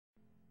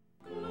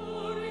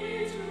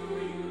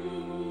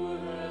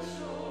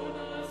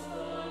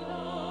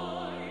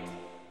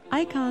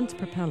Icons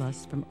propel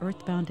us from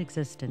earthbound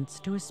existence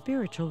to a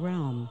spiritual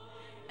realm.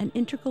 An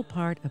integral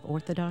part of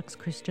Orthodox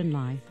Christian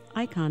life,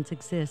 icons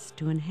exist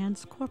to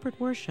enhance corporate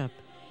worship,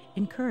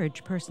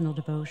 encourage personal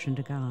devotion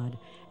to God,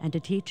 and to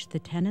teach the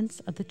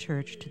tenets of the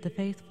Church to the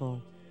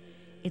faithful.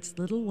 It's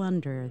little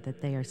wonder that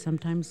they are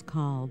sometimes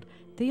called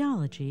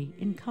theology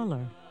in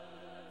color.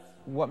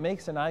 What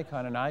makes an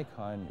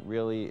icon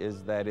really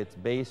is that it's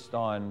based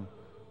on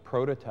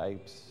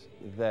prototypes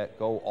that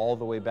go all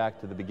the way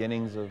back to the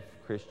beginnings of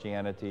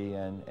Christianity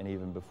and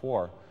even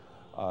before,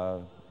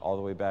 all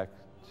the way back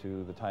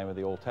to the time of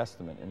the Old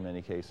Testament in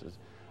many cases.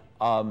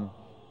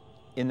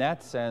 In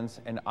that sense,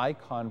 an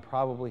icon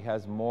probably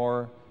has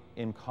more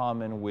in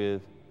common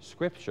with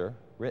Scripture,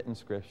 written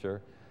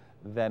Scripture,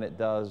 than it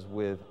does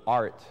with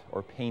art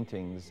or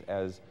paintings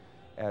as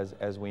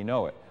we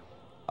know it.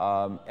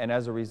 And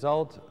as a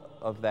result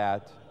of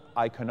that,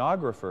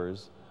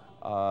 iconographers,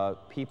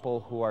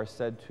 people who are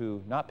said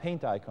to not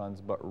paint icons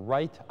but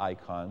write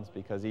icons,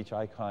 because each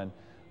icon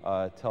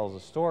tells a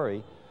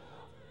story,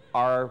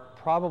 are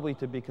probably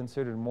to be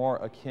considered more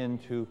akin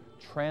to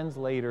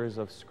translators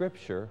of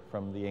Scripture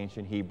from the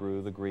ancient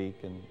Hebrew, the Greek,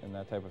 and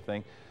that type of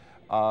thing,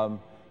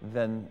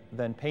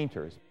 than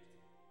painters.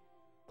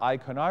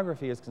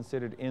 Iconography is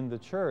considered in the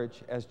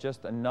Church as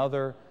just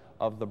another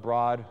of the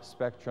broad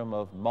spectrum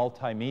of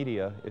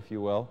multimedia, if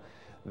you will,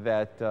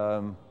 that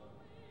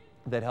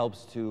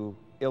helps to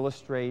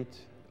illustrate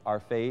our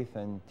faith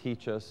and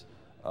teach us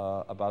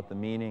about the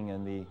meaning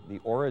and the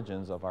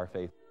origins of our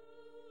faith.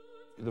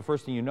 The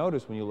first thing you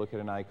notice when you look at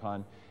an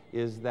icon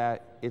is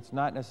that it's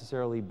not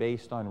necessarily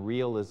based on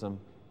realism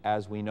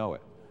as we know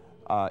it.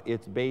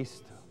 It's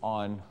based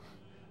on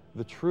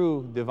the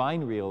true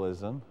divine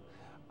realism,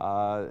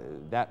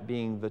 that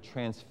being the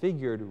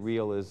transfigured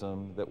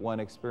realism that one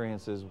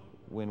experiences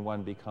when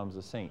one becomes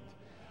a saint.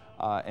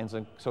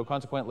 And so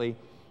consequently,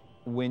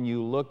 when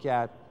you look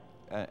at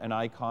an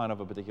icon of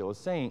a particular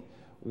saint,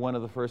 one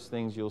of the first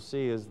things you'll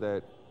see is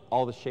that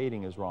all the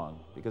shading is wrong,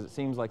 because it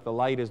seems like the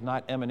light is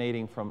not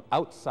emanating from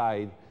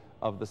outside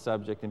of the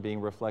subject and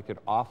being reflected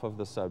off of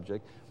the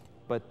subject,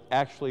 but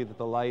actually that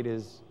the light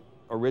is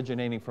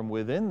originating from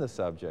within the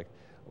subject,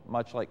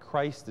 much like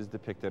Christ is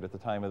depicted at the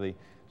time of the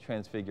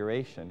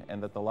Transfiguration,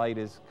 and that the light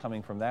is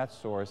coming from that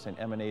source and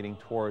emanating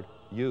toward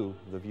you,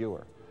 the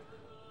viewer.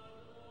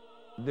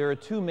 There are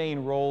two main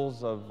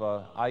roles of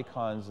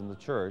icons in the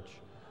Church.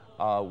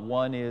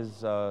 One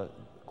is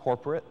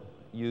corporate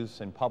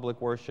use in public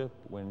worship,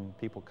 when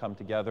people come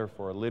together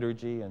for a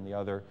liturgy and the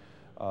other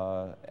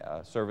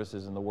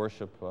services in the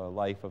worship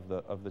life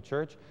of the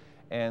Church.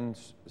 And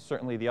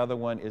certainly the other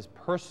one is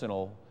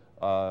personal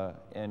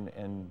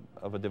and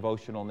of a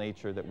devotional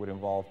nature that would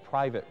involve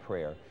private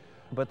prayer.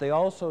 But they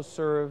also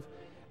serve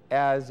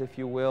as, if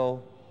you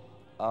will,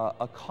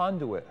 a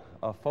conduit,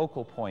 a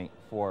focal point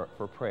for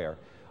prayer.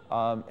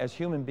 As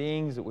human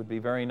beings, it would be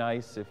very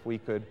nice if we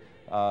could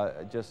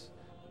just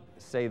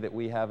say that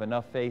we have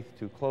enough faith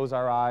to close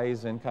our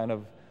eyes and kind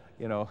of,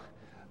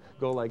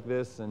 go like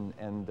this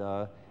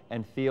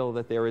and feel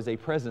that there is a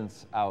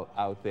presence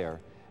out there.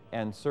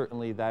 And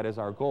certainly that is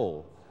our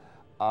goal.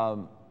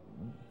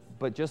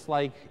 But just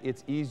like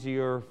it's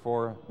easier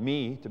for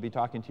me to be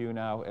talking to you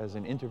now as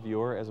an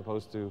interviewer as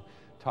opposed to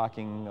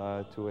talking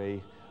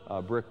to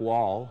a brick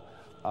wall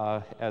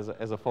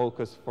as a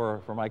focus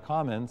for my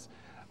comments,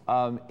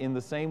 in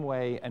the same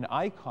way, an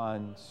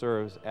icon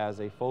serves as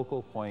a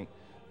focal point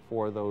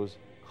for those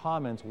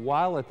comments,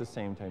 while at the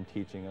same time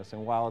teaching us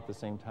and while at the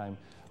same time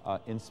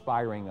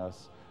inspiring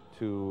us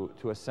to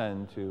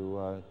ascend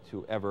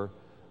to ever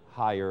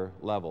higher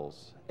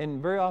levels. And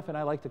very often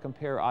I like to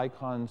compare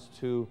icons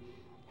to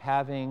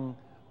having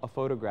a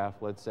photograph,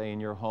 let's say, in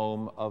your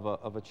home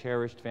of a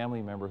cherished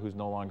family member who's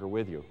no longer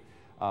with you,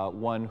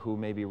 one who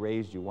maybe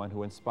raised you, one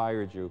who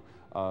inspired you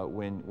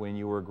when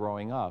you were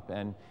growing up.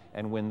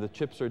 And when the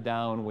chips are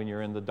down, when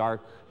you're in the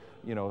dark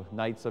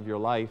nights of your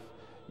life,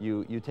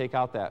 you take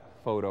out that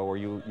photo, or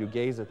you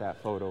gaze at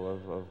that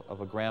photo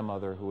of a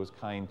grandmother who was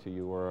kind to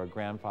you, or a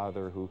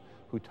grandfather who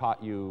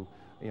taught you,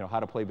 how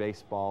to play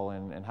baseball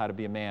and how to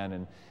be a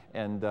man,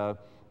 and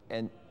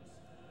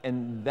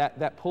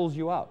that pulls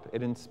you up.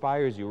 It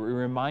inspires you. It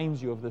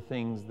reminds you of the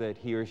things that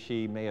he or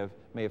she may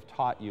have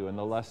taught you and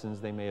the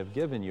lessons they may have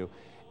given you.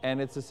 And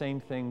it's the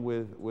same thing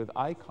with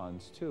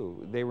icons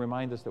too. They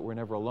remind us that we're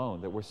never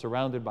alone, that we're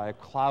surrounded by a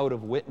cloud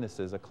of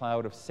witnesses, a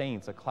cloud of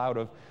saints, a cloud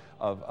of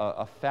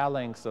a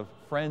phalanx of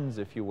friends,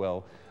 if you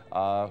will,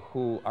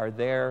 who are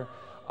there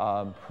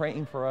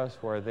praying for us,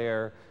 who are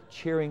there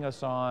cheering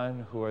us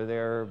on, who are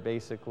there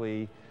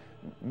basically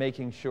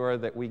making sure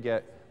that we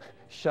get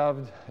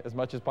shoved as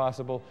much as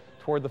possible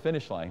toward the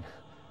finish line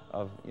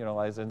of,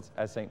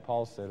 as St.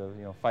 Paul said, of,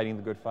 fighting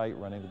the good fight,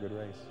 running the good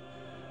race.